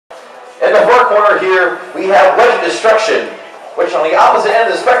corner here, we have Wedge of Destruction, which on the opposite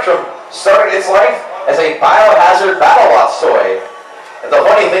end of the spectrum started its life as a biohazard Battleots toy. And the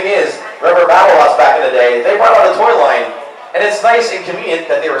funny thing is, remember Battleots back in the day, they brought out a toy line, and it's nice and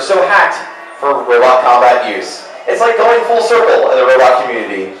convenient that they were so hacked for robot combat use. It's like going full circle in the robot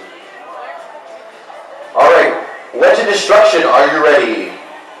community. Alright, Wedge of Destruction, are you ready?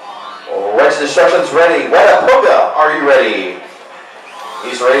 Wedge of Destruction's ready. Weta Punga, are you ready?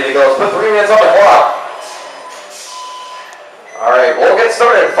 He's ready to go. Let's put 3 minutes on the clock. Alright, we'll get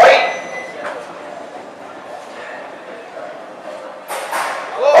started. Fight!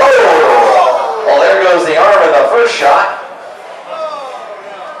 Oh! Well, there goes the arm in the first shot.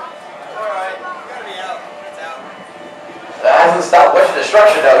 That hasn't stopped Wedge of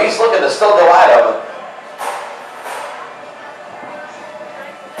Destruction, though. He's looking to still go at him.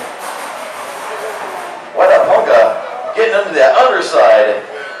 Weta Punga getting into the underside.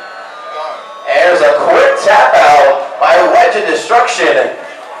 And there's a quick tap out by Wedge of Destruction.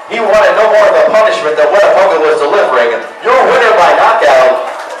 He wanted no more of the punishment that Weta Punga was delivering. Your winner by knockout.